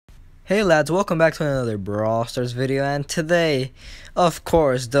Hey lads, welcome back to another Brawl Stars video, and today, of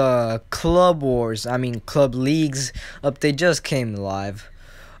course, the Club Leagues update just came live.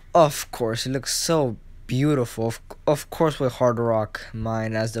 Of course, it looks so beautiful, of course with Hard Rock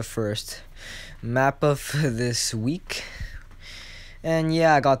Mine as the first map of this week. And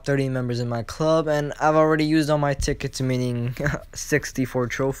yeah, I got 30 members in my club, and I've already used all my tickets, meaning 64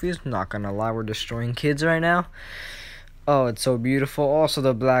 trophies. Not gonna lie, we're destroying kids right now. Oh, it's so beautiful. Also,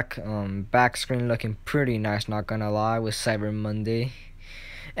 the black back screen looking pretty nice, not gonna lie, with Cyber Monday.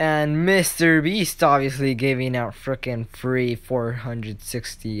 And Mr. Beast obviously giving out freaking free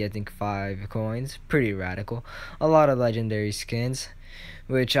 460, I think, 5 coins. Pretty radical. A lot of legendary skins,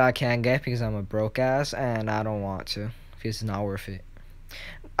 which I can't get because I'm a broke ass and I don't want to, because it's not worth it.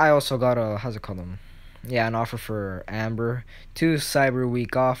 I also got a, how's it called? An offer for Amber. 2 Cyber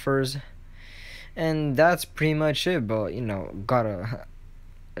Week offers. And that's pretty much it, but you know, gotta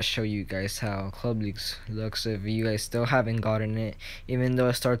show you guys how Club Leagues looks if you guys still haven't gotten it, even though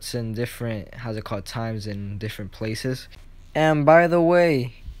it starts in different, times in different places. And by the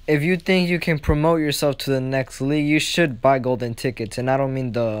way, if you think you can promote yourself to the next league, you should buy golden tickets. And I don't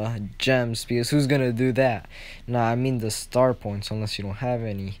mean the gems, because who's gonna do that? Nah, I mean the star points, unless you don't have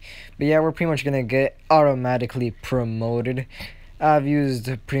any. But yeah, we're pretty much gonna get automatically promoted. I've used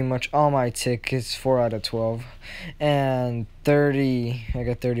pretty much all my tickets, 4 out of 12, and I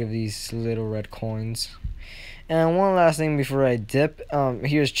got 30 of these little red coins. And one last thing before I dip,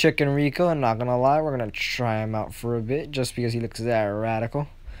 here's Chicken Rico, and not gonna lie, we're gonna try him out for a bit, just because he looks that radical.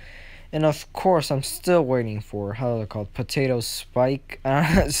 And of course, I'm still waiting for, how are they called, Potato Spike,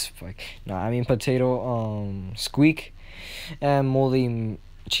 Potato, Squeak, and Moldy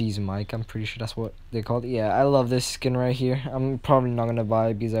Cheese Mike, I'm pretty sure that's what they called it. Yeah, I love this skin right here. I'm probably not gonna buy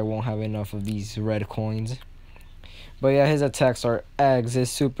it because I won't have enough of these red coins. But yeah, his attacks are eggs, his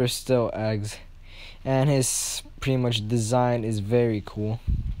super still eggs, and his pretty much design is very cool.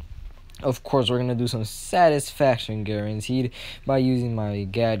 Of course, we're gonna do some satisfaction guaranteed by using my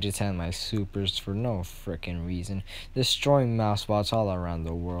gadgets and my supers for no freaking reason, destroying mouse bots all around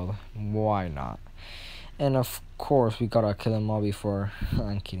the world. Why not? And of course, we gotta kill them all before.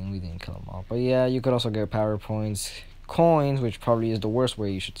 I'm kidding, we didn't kill them all. But yeah, you could also get power points, coins, which probably is the worst way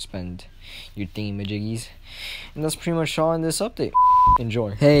you should spend your thingamajiggies. And that's pretty much all in this update.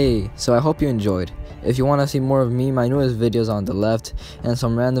 Enjoy. Hey, so I hope you enjoyed. If you want to see more of me, my newest videos on the left and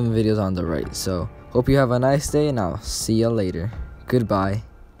some random videos on the right. So hope you have a nice day, and I'll see you later. Goodbye.